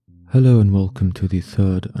Hello and welcome to the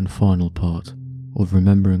third and final part of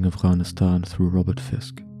Remembering Afghanistan through Robert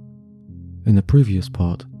Fisk. In the previous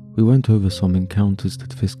part, we went over some encounters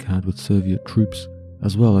that Fisk had with Soviet troops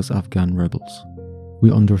as well as Afghan rebels.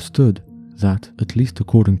 We understood that, at least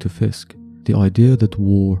according to Fisk, the idea that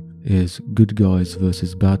war is good guys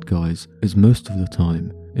versus bad guys is most of the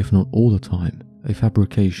time, if not all the time, a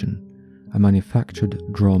fabrication, a manufactured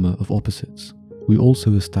drama of opposites. We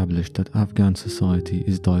also established that Afghan society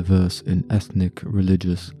is diverse in ethnic,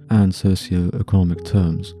 religious, and socio-economic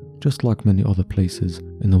terms, just like many other places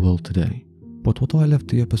in the world today. But what I left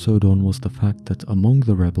the episode on was the fact that among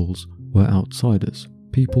the rebels were outsiders,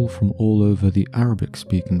 people from all over the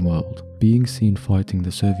Arabic-speaking world, being seen fighting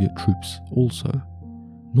the Soviet troops also.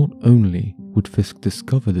 Not only would Fisk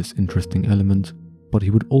discover this interesting element, but he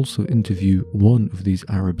would also interview one of these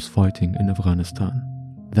Arabs fighting in Afghanistan,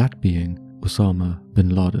 that being Osama bin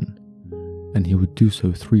Laden, and he would do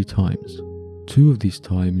so 3 times. 2 of these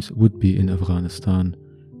times would be in Afghanistan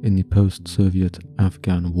in the post-Soviet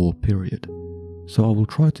Afghan war period. So I will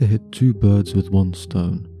try to hit 2 birds with 1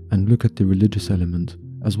 stone and look at the religious element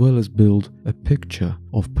as well as build a picture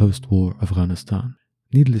of post-war Afghanistan.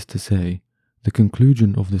 Needless to say, the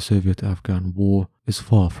conclusion of the Soviet-Afghan war is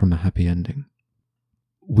far from a happy ending.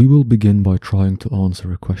 We will begin by trying to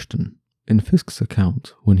answer a question. In Fisk's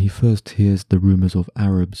account, when he first hears the rumours of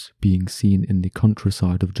Arabs being seen in the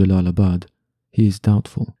countryside of Jalalabad, he is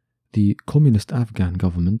doubtful. The communist Afghan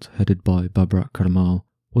government, headed by Babrak Karmal,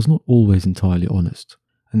 was not always entirely honest,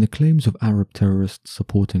 and the claims of Arab terrorists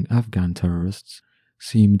supporting Afghan terrorists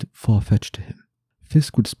seemed far-fetched to him.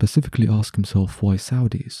 Fisk would specifically ask himself why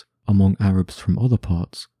Saudis, among Arabs from other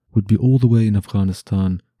parts, would be all the way in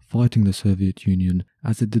Afghanistan fighting the Soviet Union,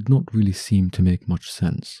 as it did not really seem to make much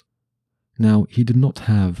sense. Now, he did not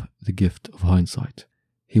have the gift of hindsight.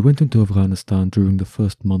 He went into Afghanistan during the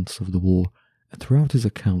first months of the war, and throughout his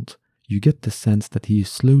account, you get the sense that he is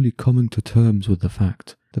slowly coming to terms with the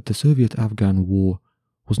fact that the Soviet-Afghan war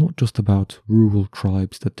was not just about rural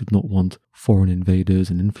tribes that did not want foreign invaders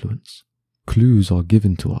and influence. Clues are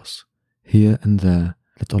given to us, here and there,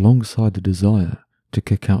 that alongside the desire to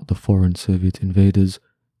kick out the foreign Soviet invaders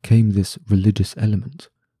came this religious element,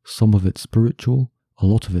 some of it spiritual, a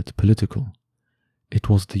lot of it political. It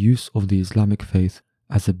was the use of the Islamic faith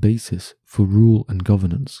as a basis for rule and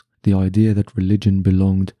governance, the idea that religion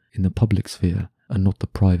belonged in the public sphere and not the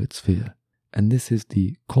private sphere. And this is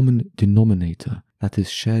the common denominator that is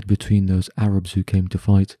shared between those Arabs who came to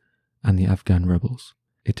fight and the Afghan rebels.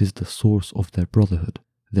 It is the source of their brotherhood,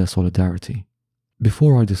 their solidarity.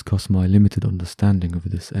 Before I discuss my limited understanding of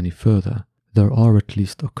this any further, there are at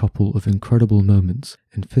least a couple of incredible moments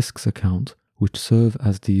in Fisk's account which serve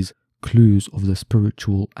as these clues of the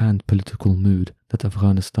spiritual and political mood that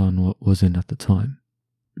Afghanistan was in at the time.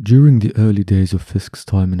 During the early days of Fisk's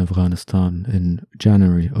time in Afghanistan in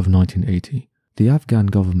January of 1980, the Afghan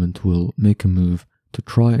government will make a move to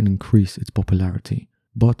try and increase its popularity,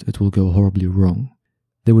 but it will go horribly wrong.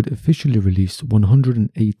 They would officially release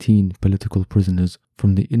 118 political prisoners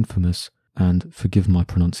from the infamous, and forgive my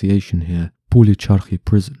pronunciation here, Puli Charkhi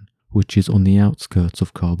prison, which is on the outskirts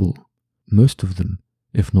of Kabul. Most of them,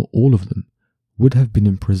 if not all of them, would have been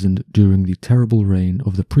imprisoned during the terrible reign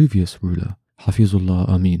of the previous ruler, Hafizullah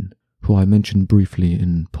Amin, who I mentioned briefly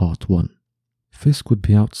in part 1. Fisk would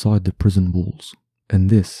be outside the prison walls, and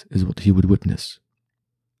this is what he would witness.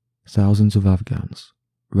 Thousands of Afghans,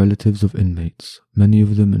 relatives of inmates, many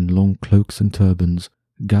of them in long cloaks and turbans,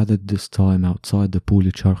 gathered this time outside the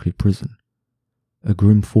Puli Charkhi prison, a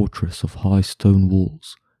grim fortress of high stone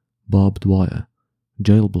walls, barbed wire,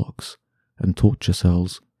 jail blocks, and torture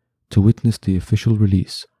cells, to witness the official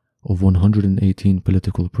release of 118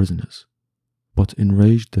 political prisoners. But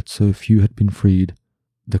enraged that so few had been freed,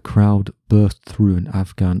 the crowd burst through an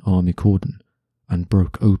Afghan army cordon and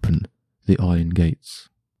broke open the iron gates.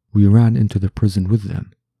 We ran into the prison with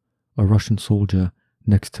them, a Russian soldier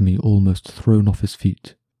next to me almost thrown off his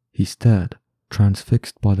feet. He stared,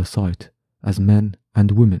 transfixed by the sight, as men and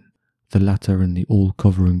women, the latter in the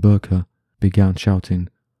all-covering burqa, began shouting,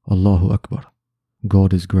 Allahu Akbar,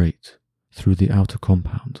 God is great, through the outer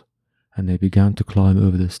compound, and they began to climb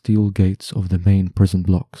over the steel gates of the main prison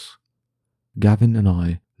blocks. Gavin and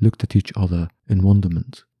I looked at each other in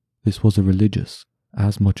wonderment. This was a religious,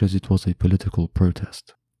 as much as it was a political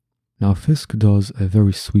protest. Now Fisk does a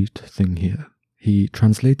very sweet thing here. He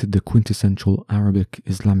translated the quintessential Arabic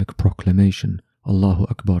Islamic proclamation, Allahu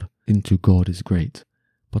Akbar, into God is great,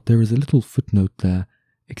 but there is a little footnote there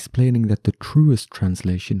explaining that the truest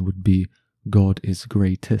translation would be God is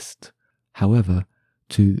greatest. However,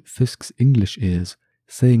 to Fisk's English ears,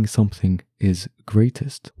 saying something is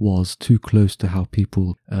greatest was too close to how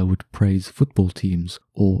people would praise football teams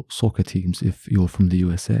or soccer teams if you're from the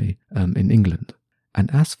USA in England. And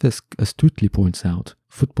as Fisk astutely points out,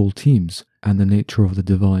 football teams and the nature of the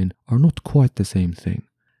divine are not quite the same thing,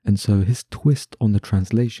 and so his twist on the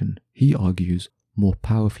translation, he argues, more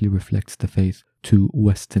powerfully reflects the faith to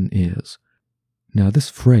Western ears. Now this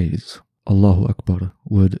phrase, Allahu Akbar,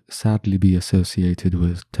 would sadly be associated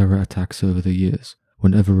with terror attacks over the years.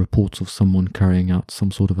 Whenever reports of someone carrying out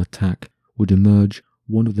some sort of attack would emerge,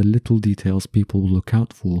 one of the little details people will look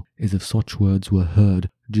out for is if such words were heard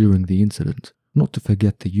during the incident, not to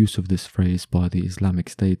forget the use of this phrase by the Islamic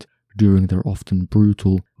State during their often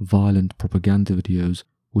brutal, violent propaganda videos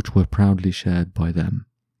which were proudly shared by them.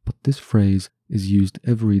 But this phrase is used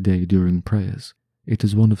every day during prayers. It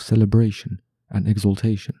is one of celebration and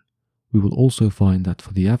exaltation. We will also find that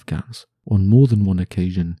for the Afghans, on more than one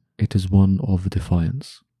occasion, it is one of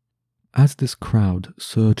defiance. As this crowd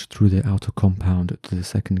surged through the outer compound to the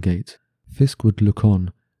second gate, Fisk would look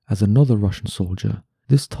on as another Russian soldier,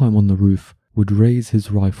 this time on the roof, would raise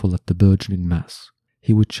his rifle at the burgeoning mass.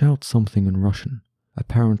 He would shout something in Russian.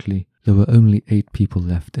 Apparently, there were only 8 people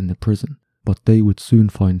left in the prison, but they would soon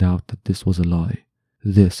find out that this was a lie.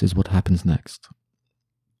 This is what happens next.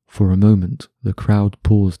 For a moment, the crowd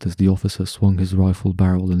paused as the officer swung his rifle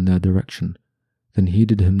barrel in their direction, then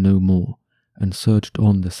heeded him no more, and surged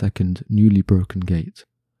on the second, newly broken gate.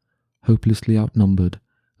 Hopelessly outnumbered,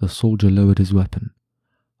 the soldier lowered his weapon.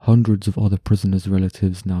 Hundreds of other prisoners'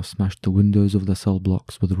 relatives now smashed the windows of the cell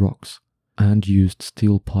blocks with rocks, and used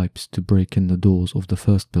steel pipes to break in the doors of the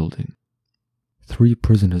first building. 3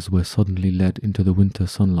 prisoners were suddenly led into the winter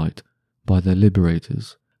sunlight by their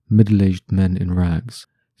liberators, middle-aged men in rags,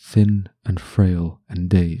 thin and frail and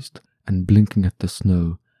dazed, and blinking at the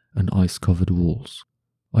snow and ice-covered walls.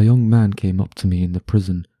 A young man came up to me in the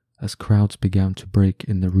prison as crowds began to break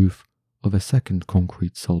in the roof of a second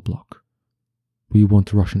concrete cell block. "We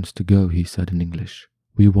want Russians to go," he said in English.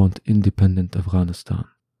 "We want independent Afghanistan.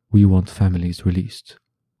 We want families released.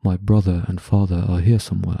 My brother and father are here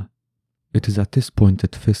somewhere." It is at this point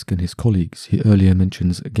that Fisk and his colleagues, he earlier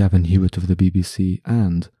mentions Gavin Hewitt of the BBC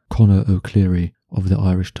and Conor O'Clery of the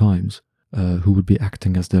Irish Times, who would be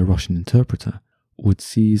acting as their Russian interpreter, would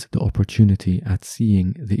seize the opportunity at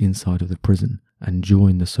seeing the inside of the prison and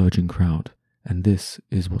join the surging crowd, and this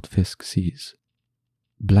is what Fisk sees.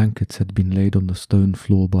 Blankets had been laid on the stone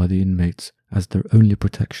floor by the inmates as their only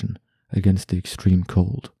protection against the extreme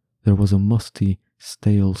cold. There was a musty,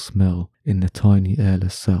 stale smell in the tiny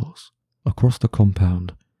airless cells. Across the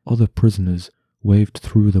compound, other prisoners waved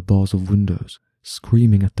through the bars of windows,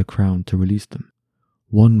 screaming at the crowd to release them.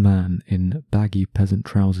 One man in baggy peasant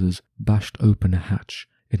trousers bashed open a hatch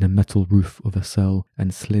in a metal roof of a cell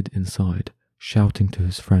and slid inside, shouting to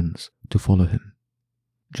his friends to follow him.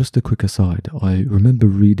 Just a quick aside, I remember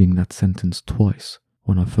reading that sentence twice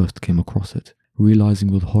when I first came across it,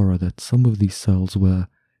 realizing with horror that some of these cells were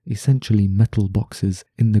essentially metal boxes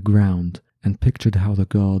in the ground, and pictured how the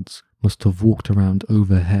guards must have walked around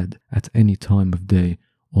overhead at any time of day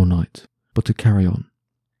or night. But to carry on,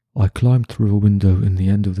 I climbed through a window in the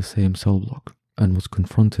end of the same cell block and was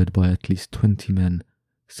confronted by at least 20 men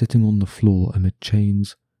sitting on the floor amid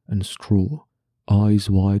chains and straw, eyes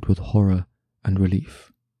wide with horror and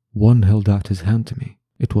relief. One held out his hand to me.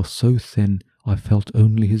 It was so thin I felt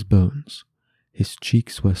only his bones. His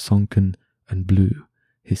cheeks were sunken and blue,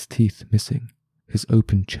 his teeth missing, his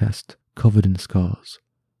open chest covered in scars.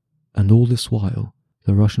 And all this while,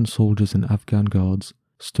 the Russian soldiers and Afghan guards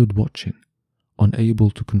stood watching,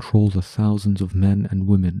 unable to control the thousands of men and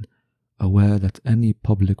women, aware that any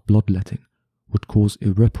public bloodletting would cause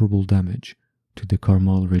irreparable damage to the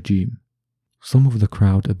Karmal regime. Some of the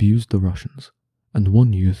crowd abused the Russians, and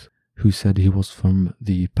one youth, who said he was from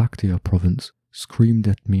the Paktia province, screamed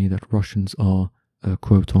at me that Russians are,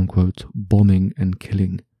 quote-unquote, bombing and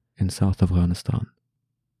killing in South Afghanistan.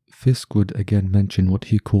 Fisk would again mention what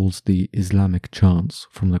he calls the Islamic chants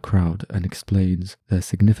from the crowd and explains their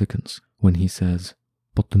significance when he says,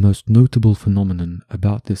 "But the most notable phenomenon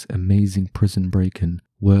about this amazing prison break-in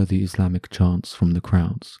were the Islamic chants from the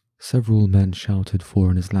crowds. Several men shouted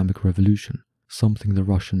for an Islamic revolution, something the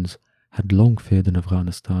Russians had long feared in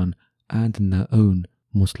Afghanistan and in their own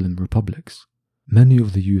Muslim republics. Many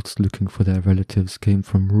of the youths looking for their relatives came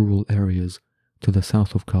from rural areas to the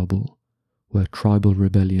south of Kabul, where tribal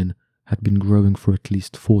rebellion had been growing for at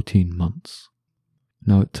least 14 months.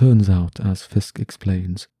 Now it turns out, as Fisk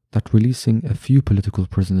explains, that releasing a few political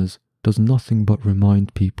prisoners does nothing but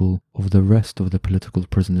remind people of the rest of the political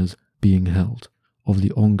prisoners being held, of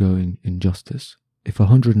the ongoing injustice. If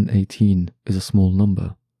 118 is a small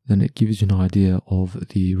number, then it gives you an idea of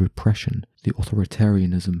the repression, the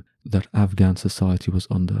authoritarianism that Afghan society was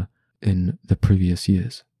under in the previous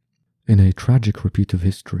years. In a tragic repeat of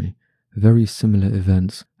history, very similar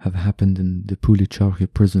events have happened in the Puli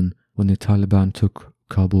Charkhi prison when the Taliban took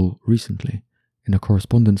Kabul recently. In a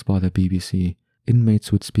correspondence by the BBC,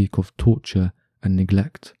 inmates would speak of torture and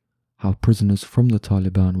neglect, how prisoners from the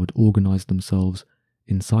Taliban would organize themselves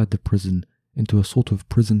inside the prison into a sort of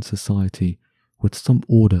prison society with some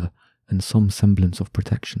order and some semblance of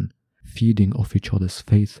protection, feeding off each other's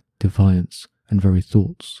faith, defiance, and very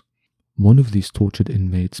thoughts. One of these tortured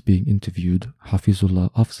inmates being interviewed,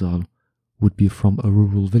 Hafizullah Afzal, would be from a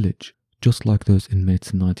rural village, just like those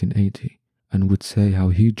inmates in 1980, and would say how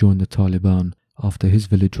he joined the Taliban after his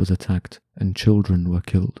village was attacked and children were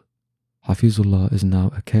killed. Hafizullah is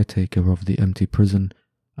now a caretaker of the empty prison,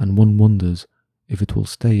 and one wonders if it will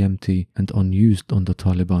stay empty and unused under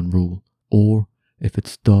Taliban rule, or if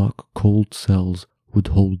its dark, cold cells would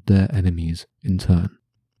hold their enemies in turn.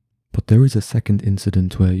 But there is a second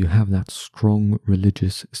incident where you have that strong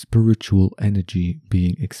religious, spiritual energy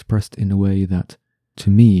being expressed in a way that, to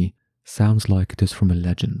me, sounds like it is from a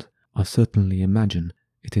legend. I certainly imagine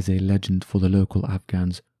it is a legend for the local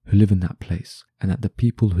Afghans who live in that place, and that the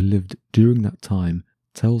people who lived during that time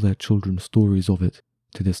tell their children stories of it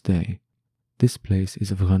to this day. This place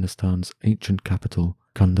is Afghanistan's ancient capital,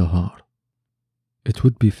 Kandahar. It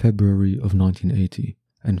would be February of 1980,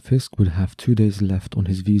 and Fisk would have 2 days left on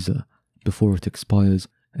his visa before it expires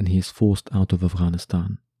and he is forced out of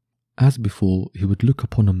Afghanistan. As before, he would look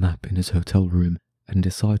upon a map in his hotel room and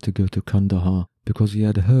decide to go to Kandahar because he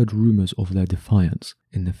had heard rumours of their defiance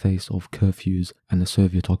in the face of curfews and the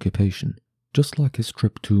Soviet occupation. Just like his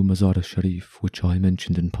trip to Mazar-e-Sharif, which I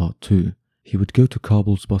mentioned in part 2, he would go to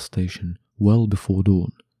Kabul's bus station well before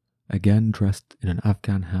dawn, again dressed in an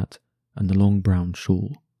Afghan hat and a long brown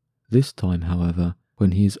shawl. This time, however,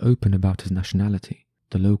 when he is open about his nationality,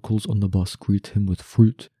 the locals on the bus greet him with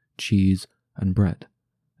fruit, cheese, and bread,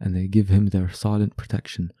 and they give him their silent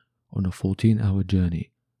protection on a 14-hour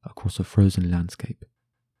journey across a frozen landscape.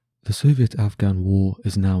 The Soviet-Afghan war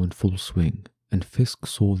is now in full swing, and Fisk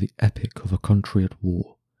saw the epic of a country at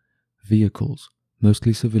war. Vehicles,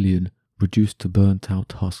 mostly civilian, reduced to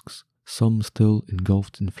burnt-out husks, some still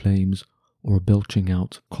engulfed in flames or belching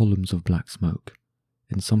out columns of black smoke.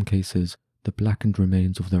 In some cases, the blackened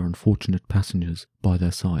remains of their unfortunate passengers by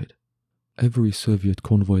their side. Every Soviet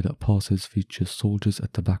convoy that passes features soldiers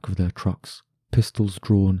at the back of their trucks, pistols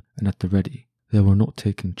drawn and at the ready. They were not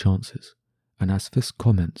taking chances, and as Fisk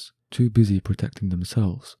comments, too busy protecting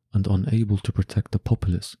themselves and unable to protect the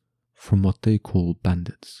populace from what they call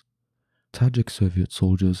bandits. Tajik Soviet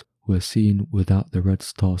soldiers were seen without the Red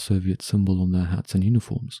Star Soviet symbol on their hats and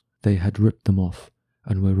uniforms. They had ripped them off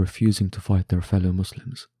and were refusing to fight their fellow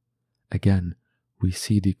Muslims. Again, we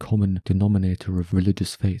see the common denominator of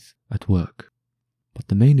religious faith at work. But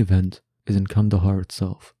the main event is in Kandahar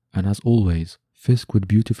itself, and as always, Fisk would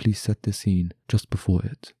beautifully set the scene just before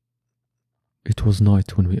it. It was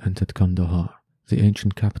night when we entered Kandahar, the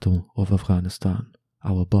ancient capital of Afghanistan,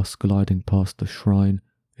 our bus gliding past the shrine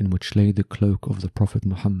in which lay the cloak of the Prophet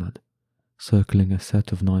Muhammad, circling a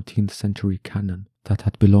set of 19th century cannon that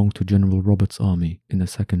had belonged to General Roberts' army in the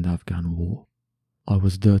Second Afghan War. I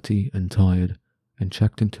was dirty and tired and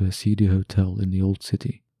checked into a seedy hotel in the old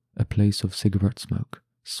city, a place of cigarette smoke,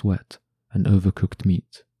 sweat, and overcooked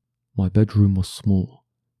meat. My bedroom was small,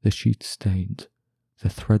 the sheets stained, the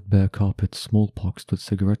threadbare carpet smallpoxed with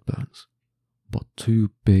cigarette burns. But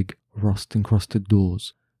 2 big, rust-encrusted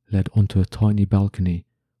doors led onto a tiny balcony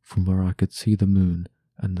from where I could see the moon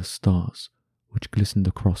and the stars which glistened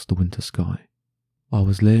across the winter sky. I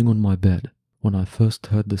was laying on my bed when I first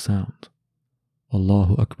heard the sound.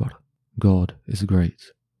 Allahu Akbar, God is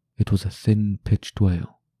great. It was a thin, pitched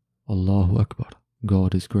wail. Allahu Akbar,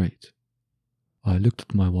 God is great. I looked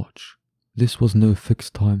at my watch. This was no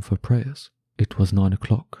fixed time for prayers. It was 9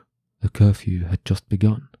 o'clock. The curfew had just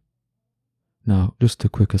begun. Now, just a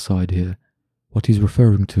quick aside here. What he's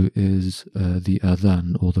referring to is the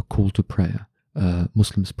adhan, or the call to prayer.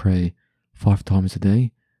 Muslims pray 5 times a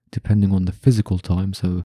day, depending on the physical time.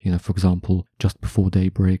 So, for example, just before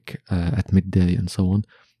daybreak, at midday, and so on.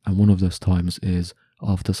 And one of those times is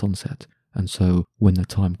after sunset. And so, when the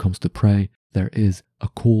time comes to pray, there is a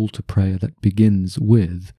call to prayer that begins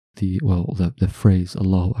with the phrase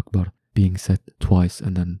Allahu Akbar being said twice,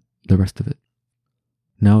 and then the rest of it.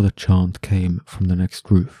 Now the chant came from the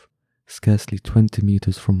next roof, scarcely 20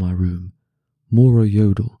 meters from my room, more a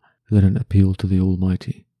yodel than an appeal to the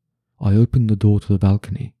Almighty. I opened the door to the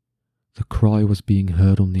balcony. The cry was being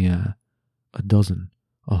heard on the air. 12,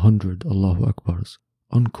 100 Allahu Akbars,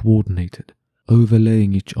 uncoordinated,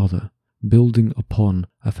 overlaying each other, building upon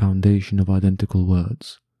a foundation of identical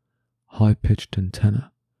words. High-pitched and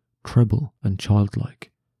tenor, treble and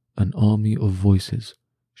childlike, an army of voices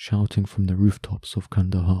shouting from the rooftops of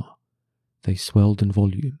Kandahar. They swelled in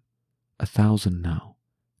volume, 1,000 now,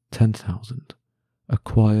 10,000, a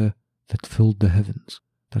choir that filled the heavens,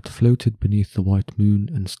 that floated beneath the white moon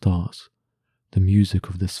and stars, the music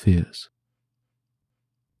of the spheres.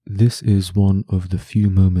 This is one of the few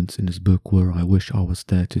moments in his book where I wish I was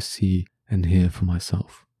there to see and hear for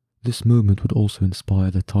myself. This moment would also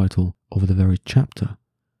inspire the title of the very chapter,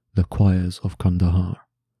 The Choirs of Kandahar.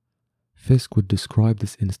 Fisk would describe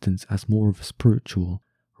this instance as more of a spiritual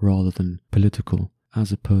rather than political,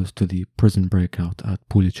 as opposed to the prison breakout at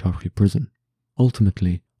Pulichari prison.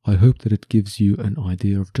 Ultimately, I hope that it gives you an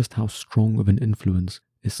idea of just how strong of an influence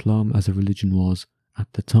Islam as a religion was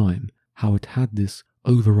at the time, how it had this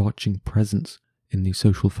overarching presence in the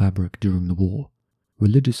social fabric during the war.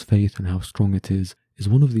 Religious faith and how strong it is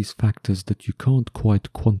one of these factors that you can't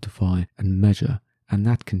quite quantify and measure, and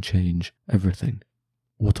that can change everything.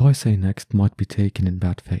 What I say next might be taken in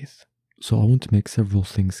bad faith, so I want to make several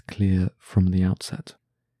things clear from the outset.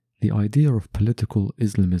 The idea of political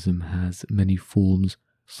Islamism has many forms,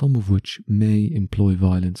 some of which may employ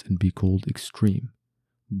violence and be called extreme.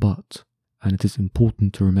 But, and it is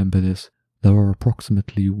important to remember this, there are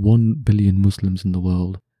approximately 1 billion Muslims in the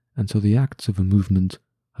world, and so the acts of a movement,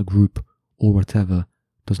 a group, or whatever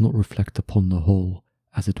does not reflect upon the whole,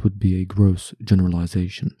 as it would be a gross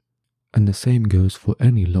generalization. And the same goes for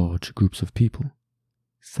any large groups of people.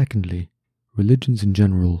 Secondly, religions in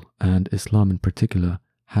general, and Islam in particular,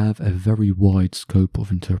 have a very wide scope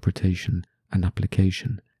of interpretation and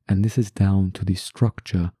application, and this is down to the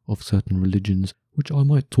structure of certain religions, which I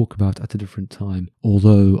might talk about at a different time,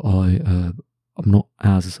 although I'm not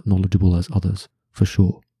as knowledgeable as others, for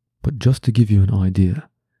sure. But just to give you an idea,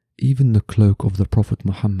 even the cloak of the Prophet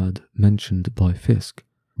Muhammad mentioned by Fisk,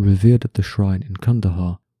 revered at the shrine in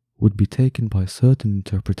Kandahar, would be taken by certain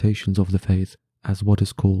interpretations of the faith as what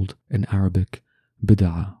is called in Arabic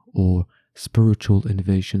bid'ah, or spiritual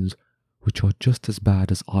innovations, which are just as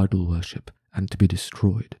bad as idol worship and to be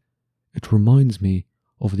destroyed. It reminds me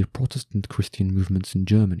of the Protestant Christian movements in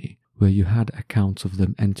Germany, where you had accounts of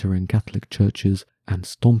them entering Catholic churches and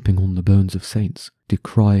stomping on the bones of saints,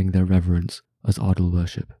 decrying their reverence as idol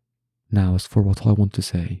worship. Now, as for what I want to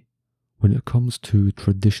say, when it comes to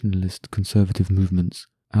traditionalist conservative movements,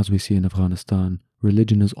 as we see in Afghanistan,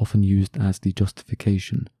 religion is often used as the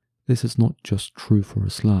justification. This is not just true for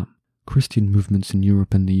Islam. Christian movements in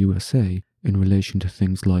Europe and the USA, in relation to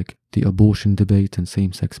things like the abortion debate and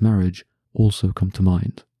same-sex marriage, also come to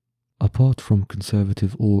mind. Apart from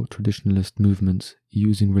conservative or traditionalist movements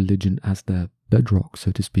using religion as their bedrock,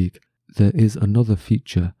 so to speak, there is another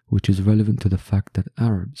feature which is relevant to the fact that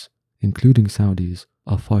Arabs, including Saudis,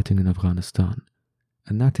 are fighting in Afghanistan,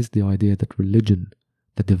 and that is the idea that religion,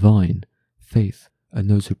 the divine, faith, and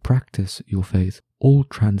those who practice your faith all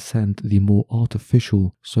transcend the more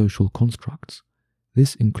artificial social constructs.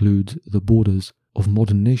 This includes the borders of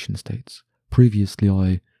modern nation-states. Previously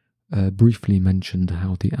I briefly mentioned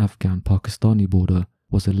how the Afghan-Pakistani border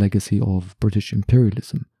was a legacy of British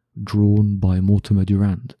imperialism, drawn by Mortimer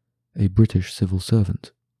Durand, a British civil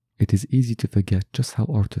servant. It is easy to forget just how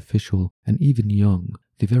artificial and even young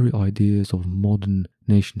the very ideas of modern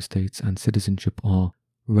nation-states and citizenship are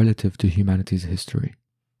relative to humanity's history.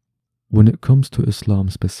 When it comes to Islam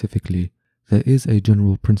specifically, there is a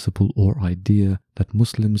general principle or idea that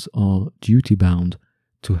Muslims are duty-bound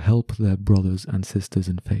to help their brothers and sisters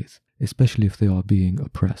in faith, especially if they are being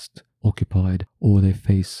oppressed, occupied, or they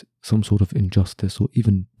face some sort of injustice or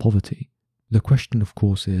even poverty. The question, of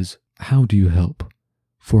course, is, how do you help?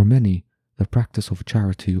 For many, the practice of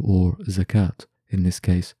charity, or zakat in this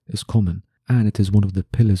case, is common, and it is one of the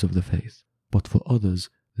pillars of the faith. But for others,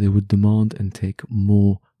 they would demand and take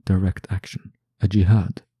more direct action, a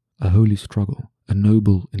jihad, a holy struggle, a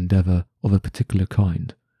noble endeavour of a particular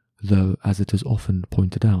kind, though, as it is often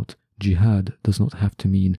pointed out, jihad does not have to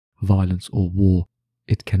mean violence or war.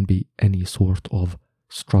 It can be any sort of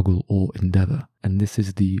struggle or endeavour, and this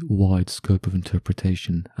is the wide scope of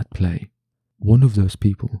interpretation at play. One of those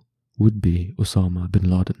people would be Osama bin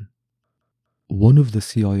Laden. One of the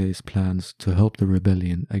CIA's plans to help the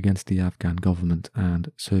rebellion against the Afghan government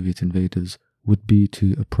and Soviet invaders would be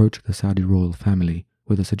to approach the Saudi royal family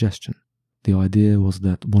with a suggestion. The idea was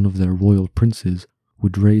that one of their royal princes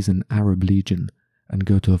would raise an Arab legion and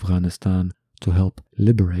go to Afghanistan to help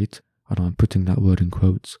liberate, and I'm putting that word in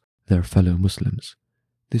quotes, their fellow Muslims.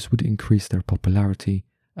 This would increase their popularity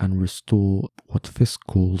and restore what Fisk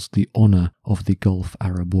calls the honor of the Gulf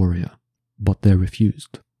Arab warrior, but they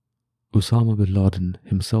refused. Osama bin Laden,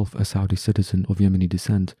 himself a Saudi citizen of Yemeni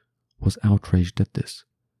descent, was outraged at this.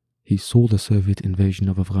 He saw the Soviet invasion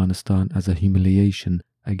of Afghanistan as a humiliation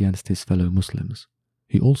against his fellow Muslims.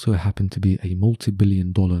 He also happened to be a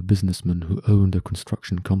multi-billion-dollar businessman who owned a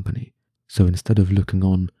construction company, so instead of looking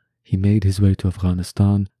on, he made his way to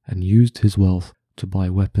Afghanistan and used his wealth to buy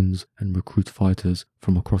weapons and recruit fighters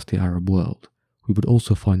from across the Arab world. We would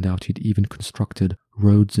also find out he'd even constructed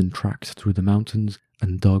roads and tracks through the mountains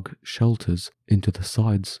and dug shelters into the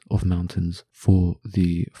sides of mountains for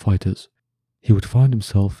the fighters. He would find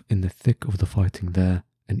himself in the thick of the fighting there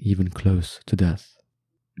and even close to death.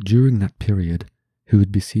 During that period, he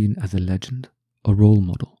would be seen as a legend, a role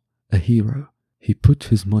model, a hero. He put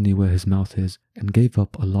his money where his mouth is and gave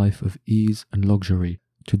up a life of ease and luxury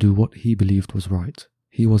to do what he believed was right.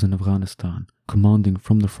 He was in Afghanistan, commanding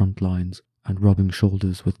from the front lines and rubbing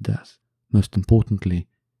shoulders with death. Most importantly,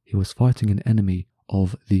 he was fighting an enemy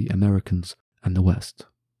of the Americans and the West.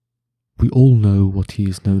 We all know what he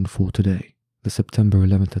is known for today, the September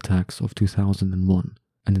 11th attacks of 2001,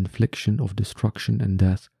 an infliction of destruction and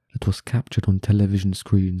death that was captured on television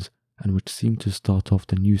screens and which seemed to start off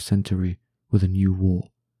the new century with a new war,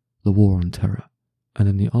 the War on Terror. And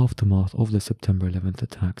in the aftermath of the September 11th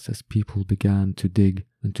attacks, as people began to dig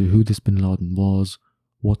into who this bin Laden was,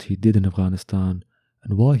 what he did in Afghanistan,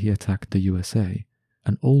 and why he attacked the USA,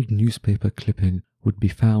 an old newspaper clipping would be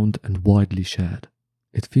found and widely shared.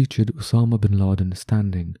 It featured Osama bin Laden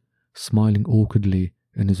standing, smiling awkwardly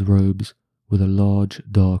in his robes with a large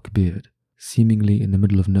dark beard, seemingly in the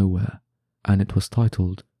middle of nowhere, and it was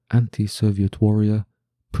titled, "Anti-Soviet Warrior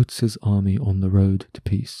Puts His Army on the Road to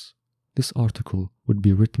Peace." This article would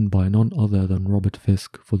be written by none other than Robert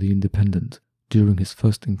Fisk for The Independent during his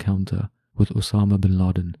first encounter with Osama bin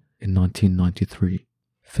Laden in 1993.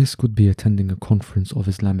 Fisk would be attending a conference of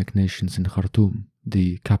Islamic nations in Khartoum,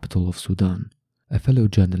 the capital of Sudan. A fellow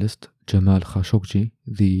journalist, Jamal Khashoggi,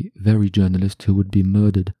 the very journalist who would be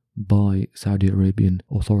murdered by Saudi Arabian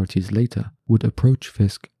authorities later, would approach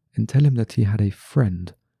Fisk and tell him that he had a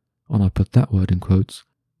friend, and I put that word in quotes,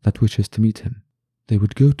 that wishes to meet him. They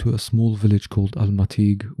would go to a small village called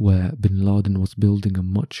Al-Matig, where bin Laden was building a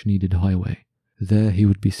much-needed highway. There he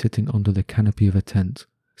would be sitting under the canopy of a tent,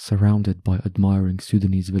 surrounded by admiring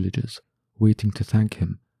Sudanese villagers, waiting to thank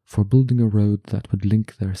him for building a road that would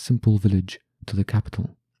link their simple village to the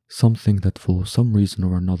capital, something that for some reason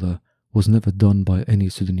or another was never done by any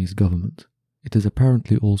Sudanese government. It is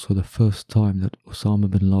apparently also the first time that Osama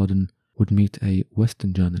bin Laden would meet a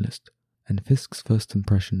Western journalist, and Fisk's first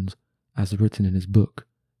impressions, as written in his book,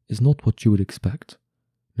 is not what you would expect.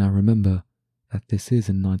 Now remember that this is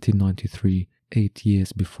in 1993, 8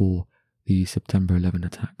 years before the September 11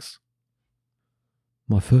 attacks.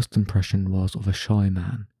 My first impression was of a shy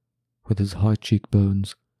man, with his high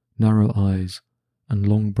cheekbones, narrow eyes, and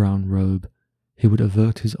long brown robe. He would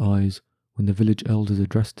avert his eyes when the village elders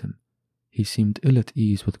addressed him. He seemed ill at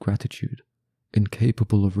ease with gratitude,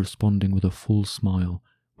 incapable of responding with a full smile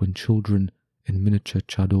when children in miniature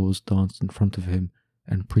chadors danced in front of him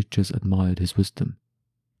and preachers admired his wisdom.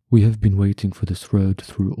 "We have been waiting for this road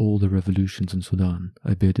through all the revolutions in Sudan,"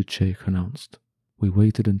 a bearded sheikh announced. "We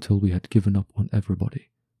waited until we had given up on everybody,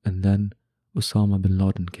 and then Osama bin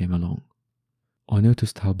Laden came along." I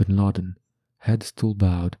noticed how bin Laden, head still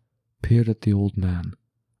bowed, peered at the old man,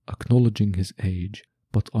 acknowledging his age,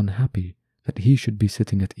 but unhappy that he should be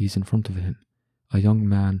sitting at ease in front of him, a young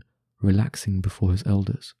man relaxing before his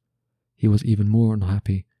elders. He was even more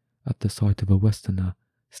unhappy at the sight of a Westerner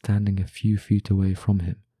standing a few feet away from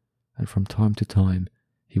him, and from time to time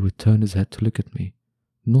he would turn his head to look at me,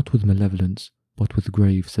 not with malevolence, but with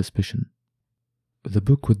grave suspicion. The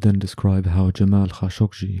book would then describe how Jamal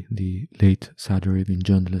Khashoggi, the late Saudi Arabian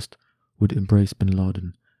journalist, would embrace bin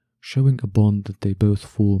Laden, showing a bond that they both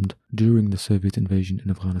formed during the Soviet invasion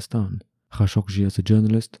in Afghanistan. Khashoggi as a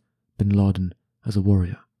journalist, bin Laden as a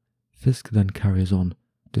warrior. Fisk then carries on,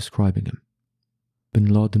 describing him. Bin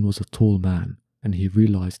Laden was a tall man, and he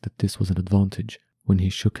realized that this was an advantage when he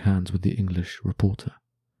shook hands with the English reporter.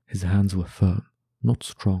 His hands were firm, not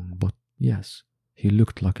strong, but yes, he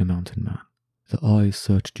looked like a mountain man. The eyes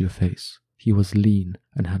searched your face. He was lean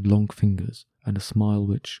and had long fingers and a smile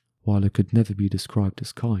which, while it could never be described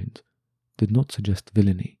as kind, did not suggest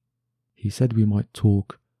villainy. He said we might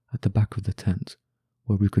talk at the back of the tent,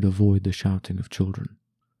 where we could avoid the shouting of children.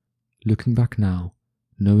 Looking back now,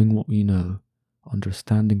 knowing what we know,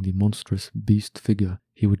 understanding the monstrous beast figure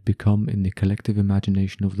he would become in the collective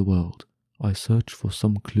imagination of the world, I searched for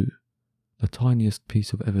some clue, the tiniest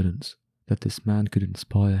piece of evidence that this man could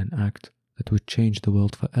inspire an act that would change the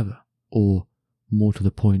world forever, or, more to the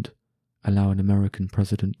point, allow an American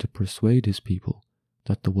president to persuade his people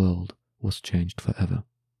that the world was changed forever.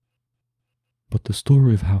 But the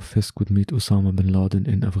story of how Fisk would meet Osama bin Laden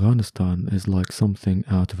in Afghanistan is like something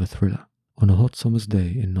out of a thriller. On a hot summer's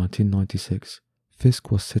day in 1996, Fisk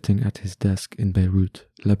was sitting at his desk in Beirut,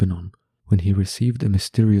 Lebanon, when he received a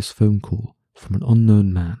mysterious phone call from an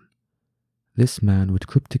unknown man. This man would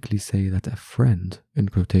cryptically say that a friend, in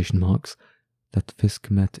quotation marks, that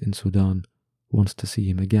Fisk met in Sudan wants to see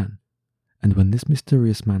him again. And when this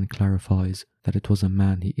mysterious man clarifies that it was a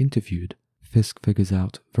man he interviewed, Fisk figures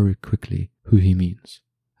out very quickly who he means.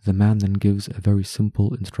 The man then gives a very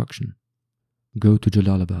simple instruction. Go to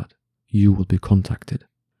Jalalabad. You will be contacted.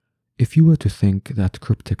 If you were to think that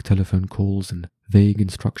cryptic telephone calls and vague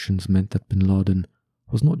instructions meant that bin Laden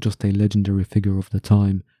was not just a legendary figure of the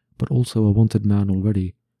time, but also a wanted man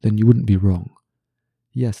already, then you wouldn't be wrong.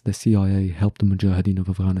 Yes, the CIA helped the Mujahideen of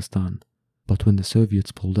Afghanistan, but when the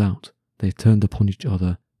Soviets pulled out, they turned upon each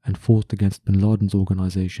other and fought against bin Laden's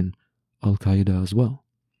organization, Al-Qaeda, as well.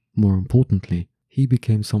 More importantly, he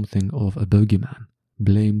became something of a bogeyman,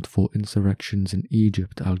 blamed for insurrections in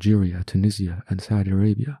Egypt, Algeria, Tunisia, and Saudi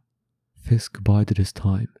Arabia. Fisk bided his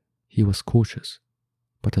time. He was cautious,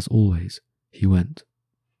 but as always, he went.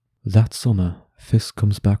 That summer, Fisk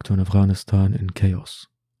comes back to Afghanistan in chaos.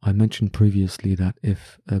 I mentioned previously that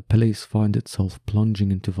if a place finds itself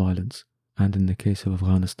plunging into violence, and in the case of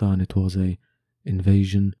Afghanistan it was an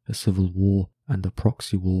invasion, a civil war, and a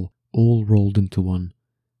proxy war, all rolled into one,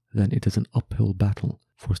 then it is an uphill battle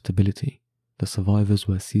for stability. The survivors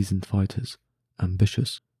were seasoned fighters,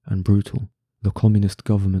 ambitious and brutal. The communist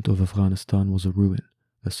government of Afghanistan was a ruin.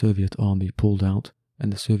 The Soviet army pulled out,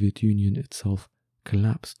 and the Soviet Union itself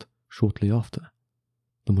collapsed shortly after.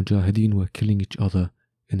 The Mujahideen were killing each other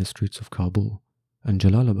in the streets of Kabul, and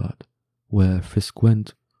Jalalabad, where Fisk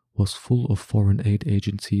went, was full of foreign aid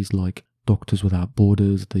agencies like Doctors Without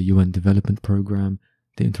Borders, the UN Development Programme,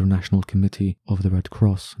 the International Committee of the Red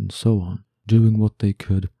Cross, and so on, doing what they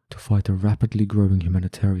could to fight a rapidly growing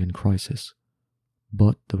humanitarian crisis.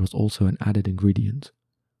 But there was also an added ingredient: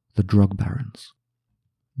 the drug barons.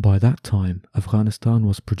 By that time, Afghanistan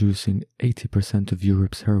was producing 80% of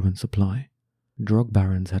Europe's heroin supply. Drug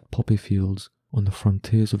barons had poppy fields on the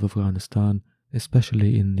frontiers of Afghanistan,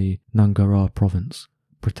 especially in the Nangarhar province,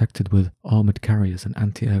 protected with armoured carriers and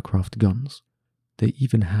anti-aircraft guns. They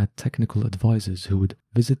even had technical advisors who would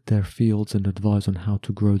visit their fields and advise on how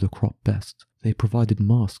to grow the crop best. They provided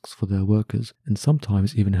masks for their workers and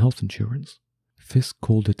sometimes even health insurance. Fisk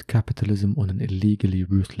called it capitalism on an illegally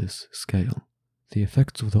ruthless scale. The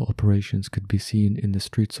effects of the operations could be seen in the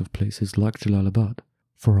streets of places like Jalalabad,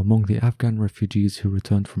 for among the Afghan refugees who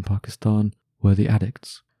returned from Pakistan were the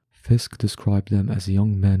addicts. Fisk described them as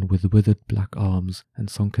young men with withered black arms and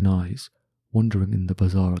sunken eyes, wandering in the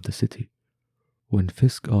bazaar of the city. When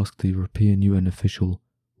Fisk asked the European UN official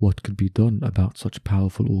what could be done about such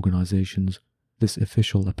powerful organizations, this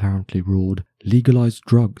official apparently roared, "Legalize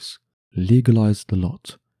drugs! Legalize the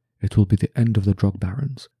lot! It will be the end of the drug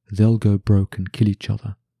barons. They'll go broke and kill each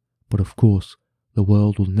other. But of course, the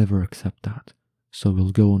world will never accept that, so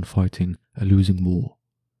we'll go on fighting a losing war."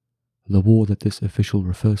 The war that this official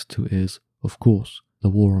refers to is, of course, the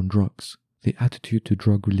war on drugs. The attitude to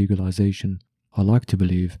drug legalization, I like to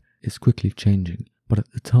believe, is quickly changing, but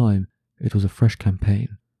at the time it was a fresh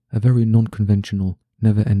campaign, a very non-conventional,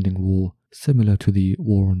 never-ending war, similar to the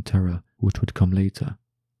war on terror which would come later.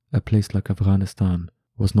 A place like Afghanistan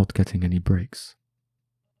was not getting any breaks.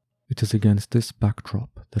 It is against this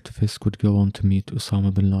backdrop that Fisk would go on to meet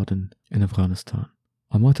Osama bin Laden in Afghanistan.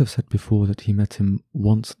 I might have said before that he met him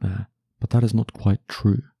once there, but that is not quite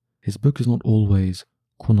true. His book is not always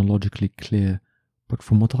chronologically clear, but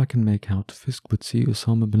from what I can make out, Fisk would see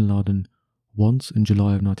Osama bin Laden once in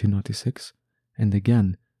July of 1996 and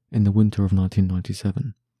again in the winter of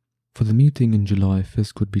 1997. For the meeting in July,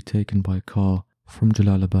 Fisk would be taken by car from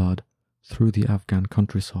Jalalabad through the Afghan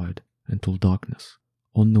countryside until darkness.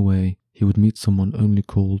 On the way, he would meet someone only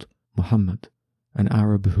called Muhammad, an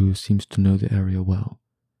Arab who seems to know the area well.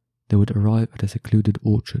 They would arrive at a secluded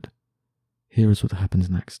orchard. Here is what happens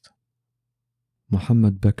next.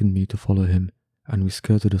 Muhammad beckoned me to follow him, and we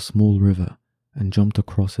skirted a small river and jumped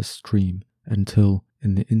across a stream until,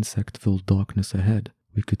 in the insect-filled darkness ahead,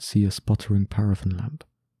 we could see a sputtering paraffin lamp.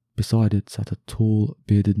 Beside it sat a tall,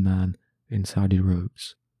 bearded man in Saudi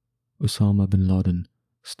robes. Osama bin Laden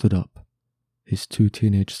stood up, his two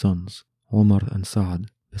teenage sons, Omar and Saad,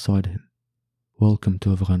 beside him. "Welcome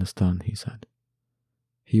to Afghanistan," he said.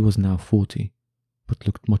 He was now 40, but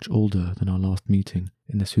looked much older than our last meeting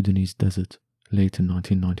in the Sudanese desert late in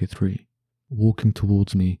 1993. Walking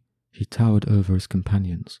towards me, he towered over his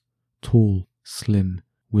companions, tall, slim,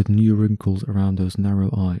 with new wrinkles around those narrow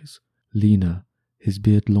eyes, leaner, his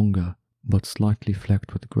beard longer, but slightly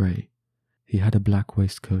flecked with grey. He had a black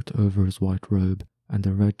waistcoat over his white robe and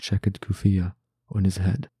a red checkered kufiya on his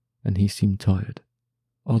head, and he seemed tired.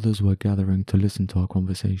 Others were gathering to listen to our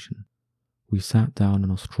conversation. We sat down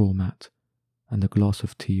on a straw mat, and a glass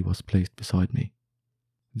of tea was placed beside me.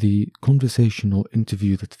 The conversation or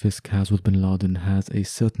interview that Fisk has with bin Laden has a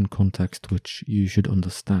certain context which you should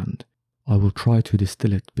understand. I will try to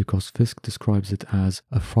distill it because Fisk describes it as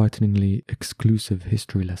a frighteningly exclusive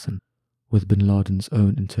history lesson, with bin Laden's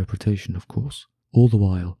own interpretation, of course. All the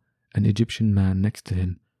while, an Egyptian man next to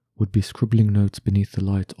him would be scribbling notes beneath the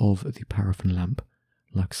light of the paraffin lamp,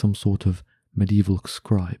 like some sort of medieval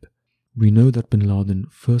scribe. We know that bin Laden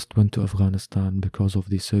first went to Afghanistan because of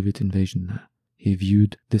the Soviet invasion there. He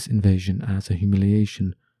viewed this invasion as a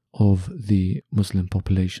humiliation of the Muslim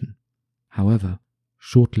population. However,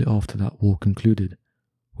 shortly after that war concluded,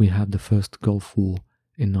 we had the first Gulf War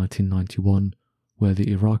in 1991, where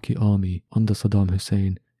the Iraqi army under Saddam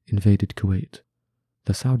Hussein invaded Kuwait.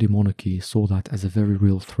 The Saudi monarchy saw that as a very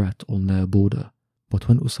real threat on their border, but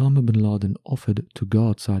when Osama bin Laden offered to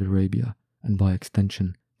guard Saudi Arabia, and by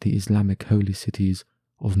extension the Islamic holy cities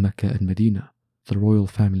of Mecca and Medina, the royal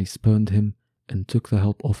family spurned him and took the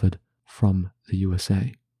help offered from the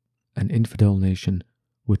USA, an infidel nation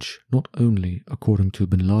which not only, according to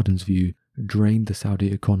bin Laden's view, drained the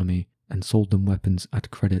Saudi economy and sold them weapons at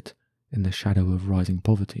credit in the shadow of rising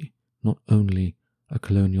poverty, not only a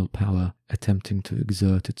colonial power attempting to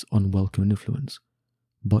exert its unwelcome influence,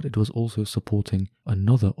 but it was also supporting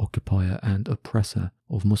another occupier and oppressor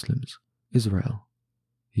of Muslims, Israel.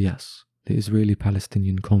 Yes, the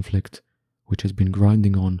Israeli-Palestinian conflict, which has been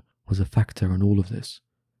grinding on, was a factor in all of this,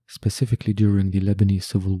 specifically during the Lebanese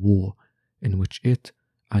civil war, in which it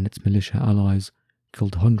and its militia allies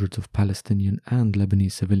killed hundreds of Palestinian and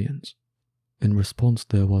Lebanese civilians. In response,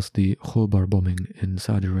 there was the Khobar bombing in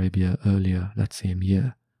Saudi Arabia earlier that same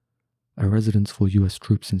year, a residence for US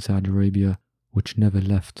troops in Saudi Arabia, which never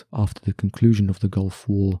left after the conclusion of the Gulf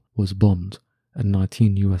War, was bombed and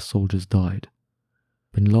 19 US soldiers died.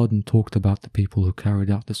 Bin Laden talked about the people who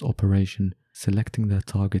carried out this operation selecting their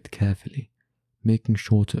target carefully, making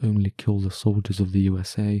sure to only kill the soldiers of the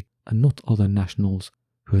USA and not other nationals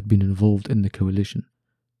who had been involved in the coalition.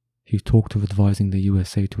 He talked of advising the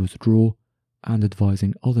USA to withdraw and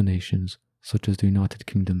advising other nations, such as the United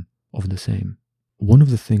Kingdom, of the same. One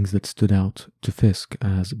of the things that stood out to Fisk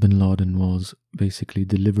as bin Laden was basically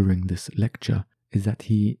delivering this lecture is that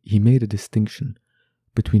he made a distinction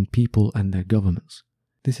between people and their governments.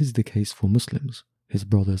 This is the case for Muslims, his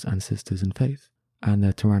brothers and sisters in faith, and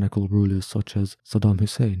their tyrannical rulers such as Saddam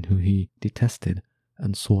Hussein, who he detested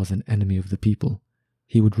and saw as an enemy of the people.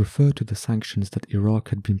 He would refer to the sanctions that Iraq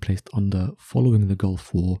had been placed under following the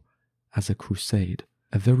Gulf War as a crusade,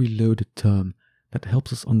 a very loaded term that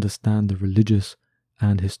helps us understand the religious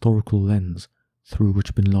and historical lens through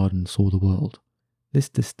which bin Laden saw the world. This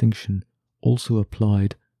distinction also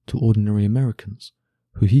applied to ordinary Americans,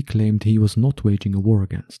 who he claimed he was not waging a war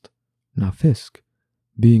against. Now Fisk,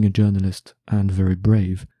 being a journalist and very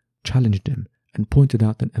brave, challenged him and pointed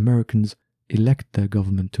out that Americans elect their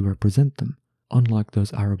government to represent them, unlike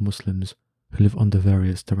those Arab Muslims who live under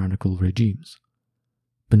various tyrannical regimes.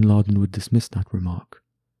 Bin Laden would dismiss that remark.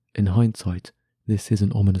 In hindsight, this is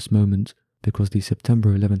an ominous moment because the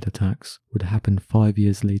September 11th attacks would happen 5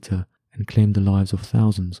 years later and claim the lives of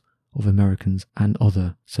thousands of Americans and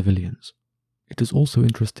other civilians. It is also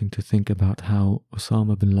interesting to think about how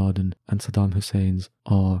Osama bin Laden and Saddam Hussein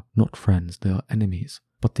are not friends, they are enemies.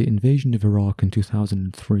 But the invasion of Iraq in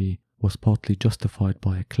 2003 was partly justified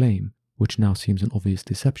by a claim, which now seems an obvious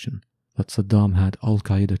deception, that Saddam had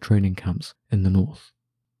Al-Qaeda training camps in the north.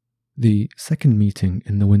 The second meeting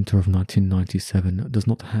in the winter of 1997 does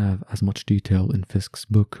not have as much detail in Fisk's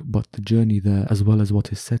book, but the journey there, as well as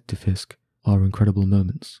what is said to Fisk, are incredible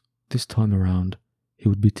moments. This time around, he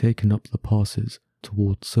would be taken up the passes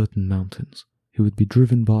towards certain mountains. He would be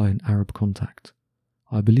driven by an Arab contact.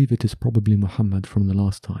 I believe it is probably Muhammad from the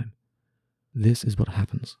last time. This is what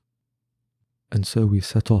happens. And so we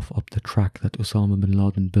set off up the track that Osama bin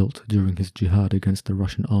Laden built during his jihad against the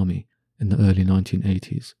Russian army in the early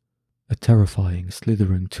 1980s. A terrifying,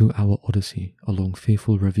 slithering 2-hour odyssey along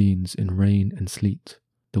fearful ravines in rain and sleet,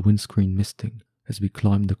 the windscreen misting as we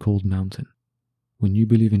climbed the cold mountain. When you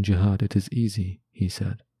believe in jihad, it is easy, he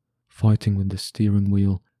said, fighting with the steering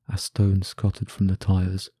wheel as stones scattered from the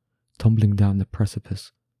tires, tumbling down the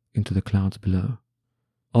precipice into the clouds below.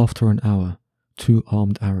 After an hour, 2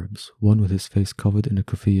 armed Arabs, one with his face covered in a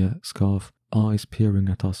kufiya scarf, eyes peering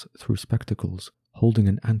at us through spectacles, holding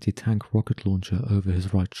an anti-tank rocket launcher over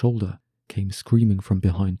his right shoulder, came screaming from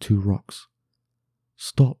behind 2 rocks.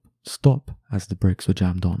 "Stop! Stop!" as the brakes were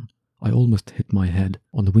jammed on. I almost hit my head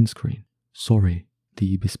on the windscreen. "Sorry,"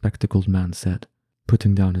 the bespectacled man said,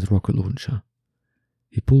 putting down his rocket launcher.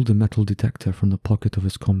 He pulled a metal detector from the pocket of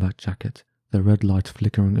his combat jacket, the red light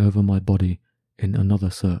flickering over my body in another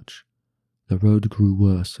search. The road grew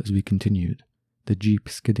worse as we continued, the jeep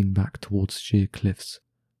skidding back towards sheer cliffs,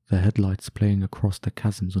 the headlights playing across the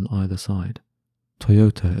chasms on either side.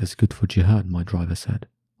 "Toyota is good for jihad," my driver said.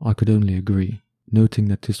 I could only agree, noting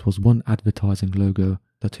that this was one advertising logo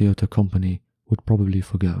the Toyota company would probably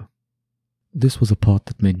forgo. This was a part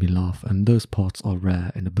that made me laugh, and those parts are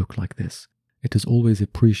rare in a book like this. It is always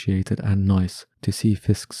appreciated and nice to see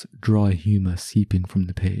Fisk's dry humour seeping from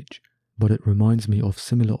the page, but it reminds me of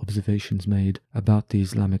similar observations made about the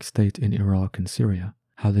Islamic State in Iraq and Syria,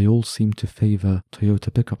 how they all seem to favour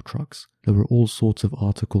Toyota pickup trucks. There were all sorts of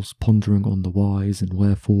articles pondering on the whys and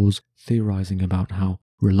wherefores, theorising about how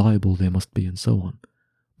reliable they must be and so on.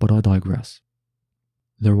 But I digress.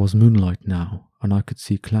 There was moonlight now, and I could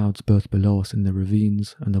see clouds both below us in the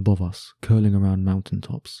ravines and above us, curling around mountain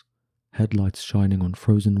tops, headlights shining on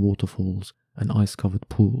frozen waterfalls and ice-covered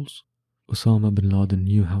pools. Osama bin Laden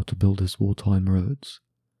knew how to build his wartime roads.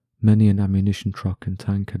 Many an ammunition truck and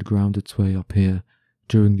tank had ground its way up here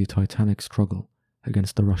during the titanic struggle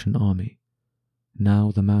against the Russian army.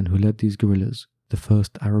 Now the man who led these guerrillas, the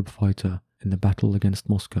first Arab fighter in the battle against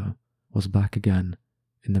Moscow, was back again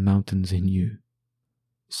in the mountains he knew.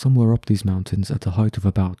 Somewhere up these mountains, at a height of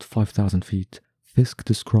about 5,000 feet, Fisk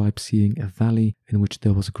described seeing a valley in which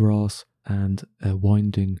there was grass and a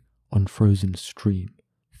winding, unfrozen stream.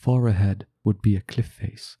 Far ahead would be a cliff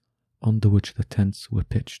face, under which the tents were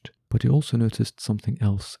pitched, but he also noticed something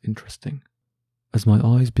else interesting. As my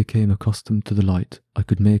eyes became accustomed to the light, I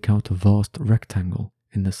could make out a vast rectangle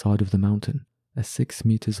in the side of the mountain, a 6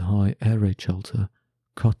 meters high air raid shelter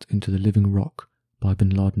cut into the living rock by bin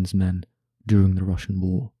Laden's men during the Russian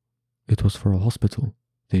war. It was for a hospital,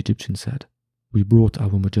 the Egyptian said. We brought our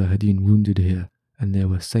mujahideen wounded here, and they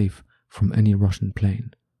were safe from any Russian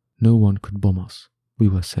plane. No one could bomb us. We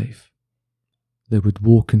were safe. They would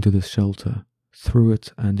walk into this shelter, through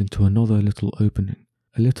it and into another little opening,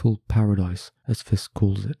 a little paradise as Fisk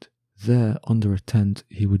calls it. There, under a tent,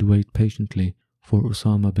 he would wait patiently for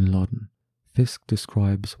Osama bin Laden. Fisk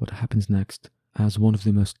describes what happens next as one of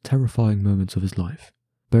the most terrifying moments of his life,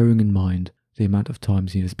 bearing in mind the amount of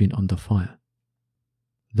times he has been under fire.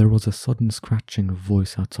 There was a sudden scratching of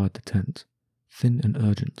voice outside the tent, thin and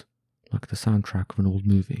urgent, like the soundtrack of an old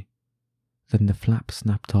movie. Then the flap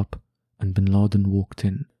snapped up and bin Laden walked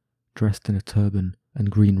in, dressed in a turban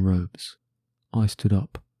and green robes. I stood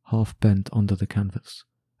up, half bent under the canvas,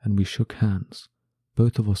 and we shook hands,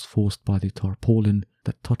 both of us forced by the tarpaulin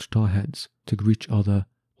that touched our heads to greet each other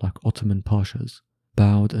like Ottoman pashas,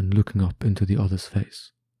 bowed and looking up into the other's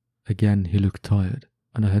face. Again he looked tired,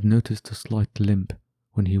 and I had noticed a slight limp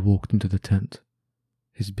when he walked into the tent.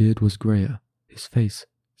 His beard was greyer, his face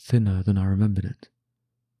thinner than I remembered it.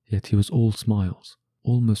 Yet he was all smiles,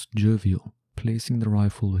 almost jovial, placing the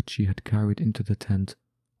rifle which he had carried into the tent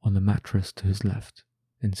on the mattress to his left,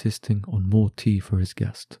 insisting on more tea for his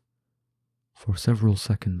guest. For several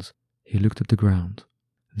seconds he looked at the ground,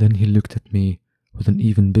 then he looked at me with an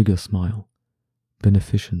even bigger smile,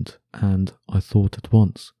 beneficent and, I thought at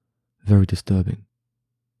once, very disturbing.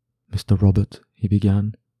 "Mr. Robert," he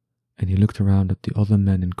began, and he looked around at the other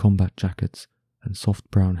men in combat jackets and soft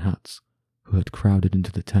brown hats who had crowded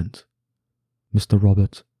into the tent. "Mr.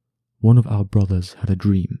 Robert, one of our brothers had a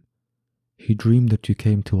dream. He dreamed that you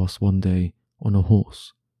came to us one day on a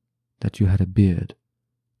horse, that you had a beard,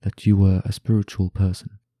 that you were a spiritual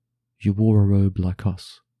person. You wore a robe like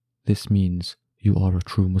us. This means you are a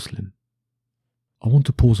true Muslim." I want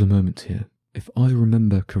to pause a moment here. If I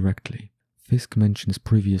remember correctly, Fisk mentions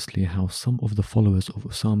previously how some of the followers of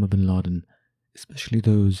Osama bin Laden, especially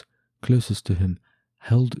those closest to him,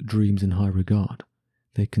 held dreams in high regard.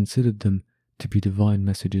 They considered them to be divine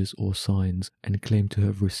messages or signs and claimed to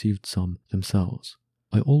have received some themselves.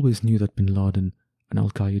 I always knew that bin Laden and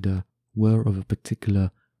Al-Qaeda were of a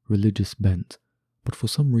particular religious bent, but for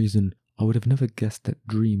some reason I would have never guessed that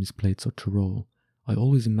dreams played such a role. I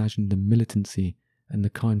always imagined the militancy and the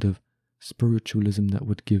kind of spiritualism that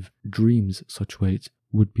would give dreams such weight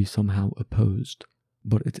would be somehow opposed,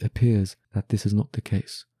 but it appears that this is not the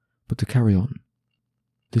case. But to carry on,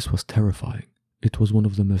 this was terrifying. It was one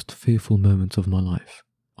of the most fearful moments of my life.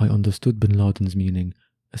 I understood bin Laden's meaning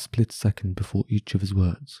a split second before each of his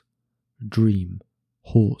words. Dream,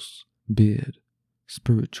 horse, beard,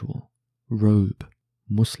 spiritual, robe,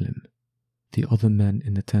 Muslim. The other men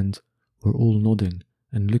in the tent were all nodding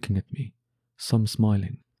and looking at me, some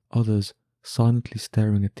smiling, others silently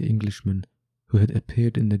staring at the Englishman who had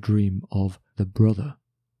appeared in the dream of the brother.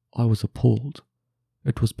 I was appalled.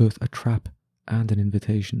 It was both a trap and an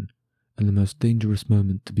invitation, and the most dangerous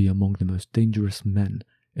moment to be among the most dangerous men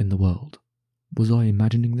in the world. Was I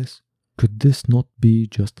imagining this? Could this not be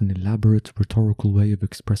just an elaborate rhetorical way of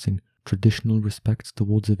expressing traditional respect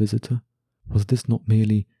towards a visitor? Was this not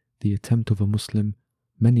merely the attempt of a Muslim,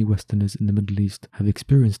 many Westerners in the Middle East have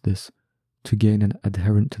experienced this, to gain an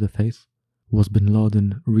adherent to the faith? Was bin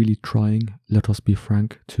Laden really trying, let us be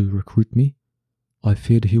frank, to recruit me? I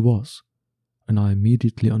feared he was, and I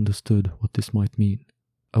immediately understood what this might mean.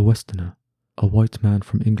 A Westerner, a white man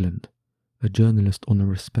from England, a journalist on a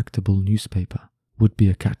respectable newspaper, would be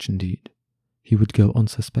a catch indeed. He would go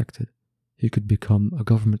unsuspected. He could become a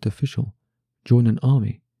government official, join an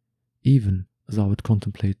army, even, as I would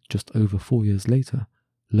contemplate just over 4 years later,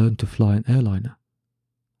 learn to fly an airliner.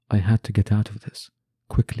 I had to get out of this,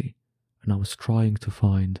 quickly, and I was trying to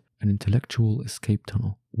find an intellectual escape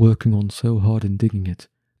tunnel, working on so hard in digging it,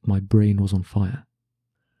 my brain was on fire.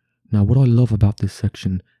 Now what I love about this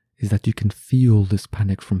section is that you can feel this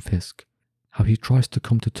panic from Fisk, how he tries to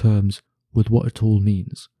come to terms with what it all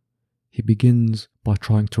means. He begins by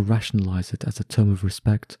trying to rationalize it as a term of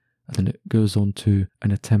respect, and then it goes on to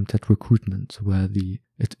an attempt at recruitment where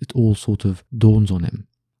it all sort of dawns on him.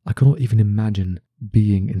 I cannot even imagine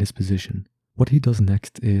being in his position. What he does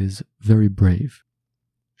next is very brave.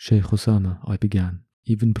 Sheikh Osama, I began,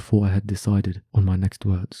 even before I had decided on my next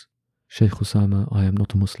words. Sheikh Osama, I am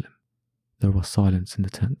not a Muslim. There was silence in the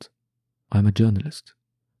tent. I am a journalist,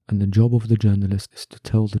 and the job of the journalist is to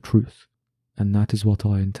tell the truth, and that is what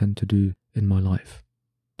I intend to do in my life,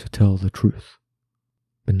 to tell the truth.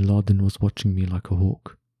 Bin Laden was watching me like a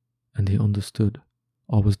hawk, and he understood.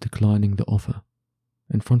 I was declining the offer.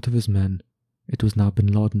 In front of his men, it was now bin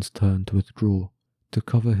Laden's turn to withdraw, to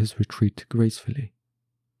cover his retreat gracefully.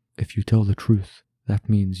 If you tell the truth, that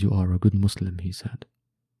means you are a good Muslim, he said.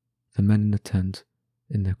 The men in the tent,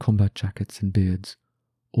 in their combat jackets and beards,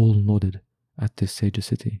 all nodded at this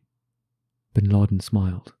sagacity. Bin Laden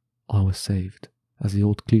smiled. I was saved. As the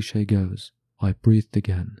old cliché goes, I breathed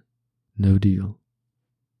again. No deal.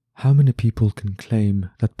 How many people can claim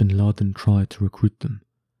that bin Laden tried to recruit them?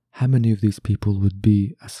 How many of these people would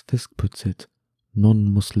be, as Fisk puts it,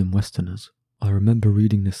 non-Muslim Westerners? I remember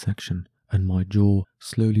reading this section and my jaw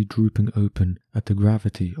slowly drooping open at the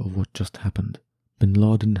gravity of what just happened. Bin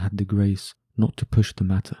Laden had the grace not to push the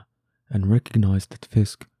matter and recognized that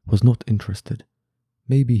Fisk was not interested.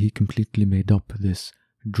 Maybe he completely made up this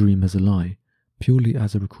dream as a lie, purely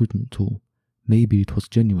as a recruitment tool. Maybe it was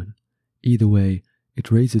genuine. Either way,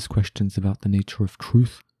 it raises questions about the nature of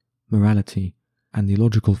truth, morality, and the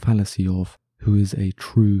logical fallacy of who is a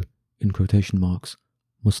true, in quotation marks,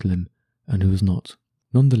 Muslim and who is not.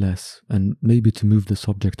 Nonetheless, and maybe to move the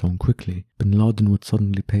subject on quickly, bin Laden would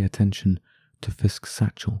suddenly pay attention to Fisk's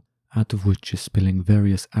satchel, out of which is spilling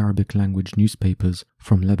various Arabic language newspapers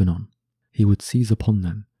from Lebanon. He would seize upon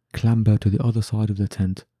them, clamber to the other side of the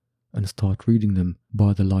tent, and start reading them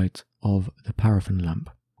by the light of the paraffin lamp,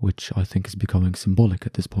 which I think is becoming symbolic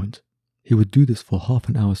at this point. He would do this for half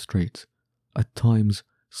an hour straight, at times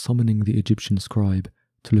summoning the Egyptian scribe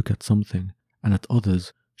to look at something, and at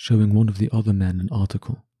others showing one of the other men an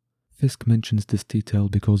article. Fisk mentions this detail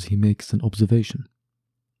because he makes an observation.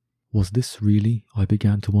 Was this really, I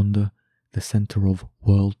began to wonder, the center of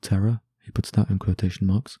world terror? He puts that in quotation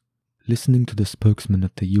marks. Listening to the spokesman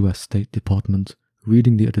at the US State Department,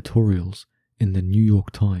 reading the editorials in the New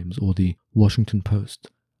York Times or the Washington Post,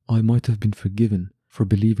 I might have been forgiven for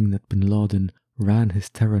believing that bin Laden ran his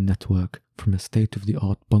terror network from a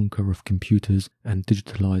state-of-the-art bunker of computers and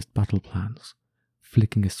digitalized battle plans,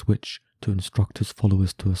 flicking a switch to instruct his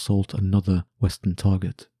followers to assault another Western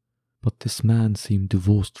target. But this man seemed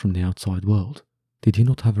divorced from the outside world. Did he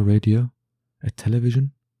not have a radio? A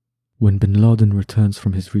television? When bin Laden returns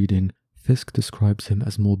from his reading, Fisk describes him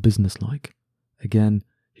as more businesslike. Again,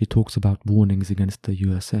 he talks about warnings against the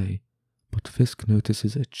USA, but Fisk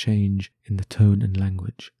notices a change in the tone and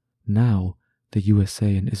language. Now, the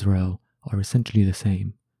USA and Israel are essentially the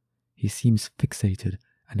same. He seems fixated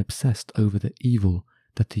and obsessed over the evil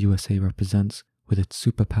that the USA represents with its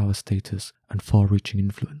superpower status and far-reaching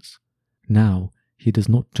influence. Now, he does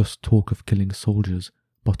not just talk of killing soldiers,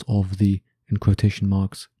 but of the, in quotation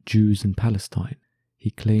marks, Jews in Palestine.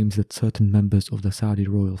 He claims that certain members of the Saudi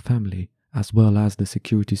royal family as well as the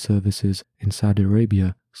security services in Saudi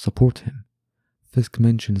Arabia, support him. Fisk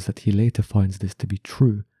mentions that he later finds this to be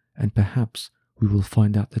true, and perhaps we will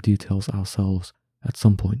find out the details ourselves at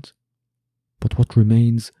some point. But what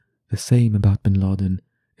remains the same about bin Laden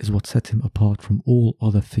is what set him apart from all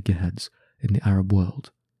other figureheads in the Arab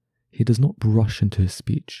world. He does not rush into his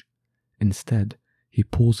speech. Instead, he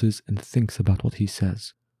pauses and thinks about what he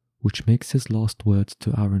says, which makes his last words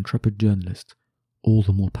to our intrepid journalist all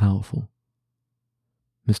the more powerful.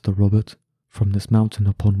 Mr. Robert, from this mountain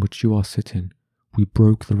upon which you are sitting, we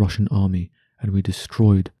broke the Russian army and we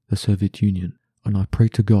destroyed the Soviet Union, and I pray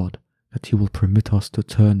to God that he will permit us to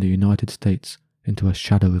turn the United States into a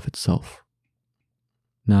shadow of itself.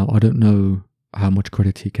 Now, I don't know how much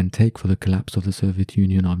credit he can take for the collapse of the Soviet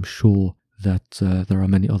Union. I'm sure that there are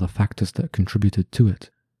many other factors that contributed to it.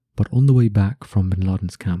 But on the way back from bin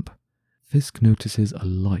Laden's camp, Fisk notices a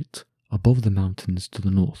light above the mountains to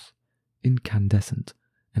the north, incandescent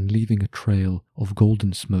and leaving a trail of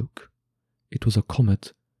golden smoke. It was a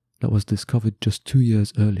comet that was discovered just 2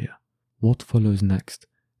 years earlier. What follows next,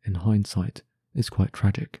 in hindsight, is quite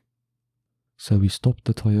tragic. So we stopped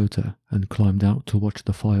the Toyota and climbed out to watch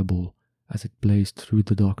the fireball as it blazed through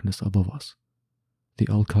the darkness above us. The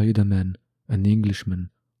Al-Qaeda men and the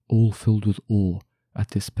Englishmen all filled with awe at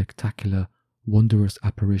this spectacular, wondrous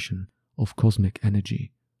apparition of cosmic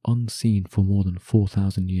energy unseen for more than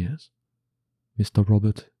 4,000 years. Mr.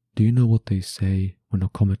 Robert, do you know what they say when a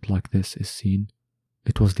comet like this is seen?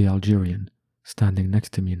 It was the Algerian, standing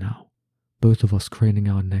next to me now, both of us craning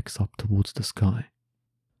our necks up towards the sky.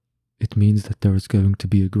 It means that there is going to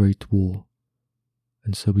be a great war.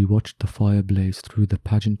 And so we watched the fire blaze through the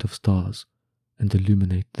pageant of stars and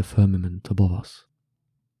illuminate the firmament above us.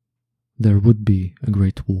 There would be a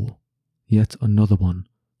great war, yet another one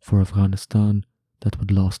for Afghanistan that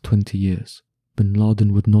would last 20 years. Bin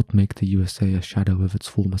Laden would not make the USA a shadow of its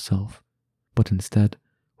former self, but instead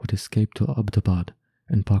would escape to Abbottabad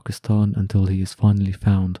in Pakistan until he is finally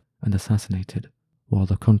found and assassinated, while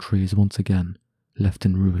the country is once again left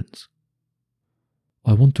in ruins.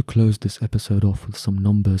 I want to close this episode off with some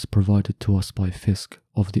numbers provided to us by Fisk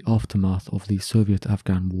of the aftermath of the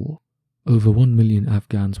Soviet-Afghan War. Over 1 million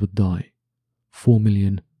Afghans would die, 4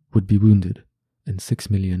 million would be wounded, and 6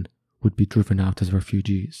 million would be driven out as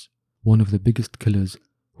refugees. One of the biggest killers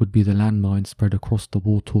would be the landmines spread across the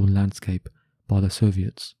war-torn landscape by the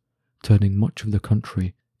Soviets, turning much of the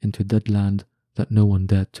country into dead land that no one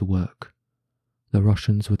dared to work. The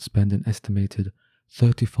Russians would spend an estimated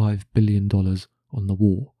 $35 billion on the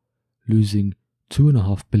war, losing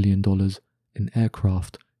 $2.5 billion in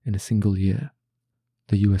aircraft in a single year.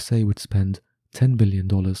 The USA would spend $10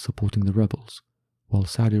 billion supporting the rebels, while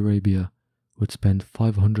Saudi Arabia would spend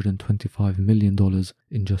 $525 million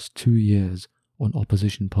in just 2 years on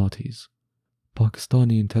opposition parties.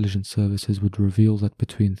 Pakistani intelligence services would reveal that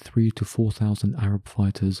between 3,000 to 4,000 Arab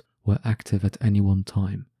fighters were active at any one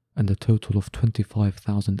time, and a total of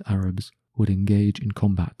 25,000 Arabs would engage in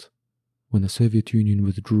combat. When the Soviet Union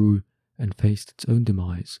withdrew and faced its own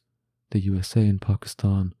demise, the USA and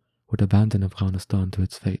Pakistan would abandon Afghanistan to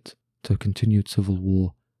its fate, to a continued civil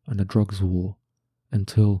war and a drugs war,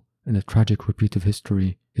 until, in a tragic repeat of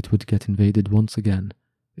history, it would get invaded once again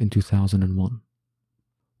in 2001.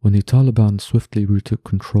 When the Taliban swiftly retook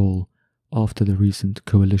control after the recent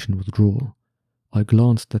coalition withdrawal, I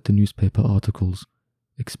glanced at the newspaper articles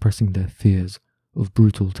expressing their fears of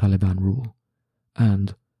brutal Taliban rule,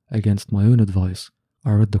 and, against my own advice,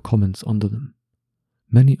 I read the comments under them.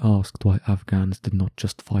 Many asked why Afghans did not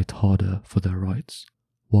just fight harder for their rights,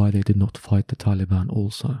 why they did not fight the Taliban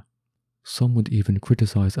also. Some would even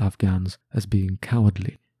criticize Afghans as being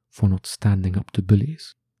cowardly for not standing up to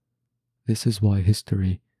bullies. This is why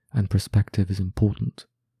history and perspective is important.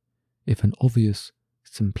 If an obvious,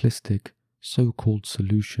 simplistic, so-called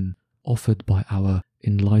solution offered by our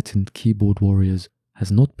enlightened keyboard warriors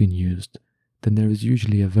has not been used, then there is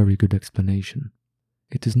usually a very good explanation.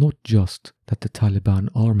 It is not just that the Taliban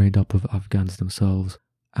are made up of Afghans themselves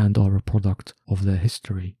and are a product of their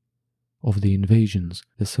history, of the invasions,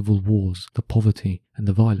 the civil wars, the poverty and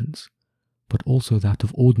the violence, but also that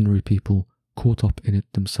of ordinary people caught up in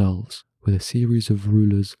it themselves, with a series of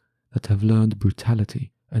rulers that have learned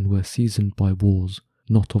brutality and were seasoned by wars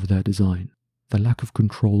not of their design. The lack of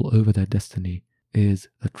control over their destiny is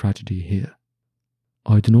the tragedy here.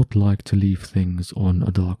 I do not like to leave things on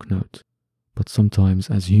a dark note, but sometimes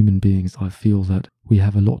as human beings I feel that we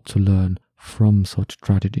have a lot to learn from such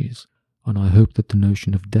tragedies, and I hope that the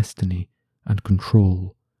notion of destiny and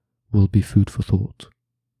control will be food for thought.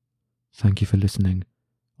 Thank you for listening,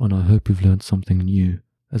 and I hope you've learned something new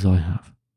as I have.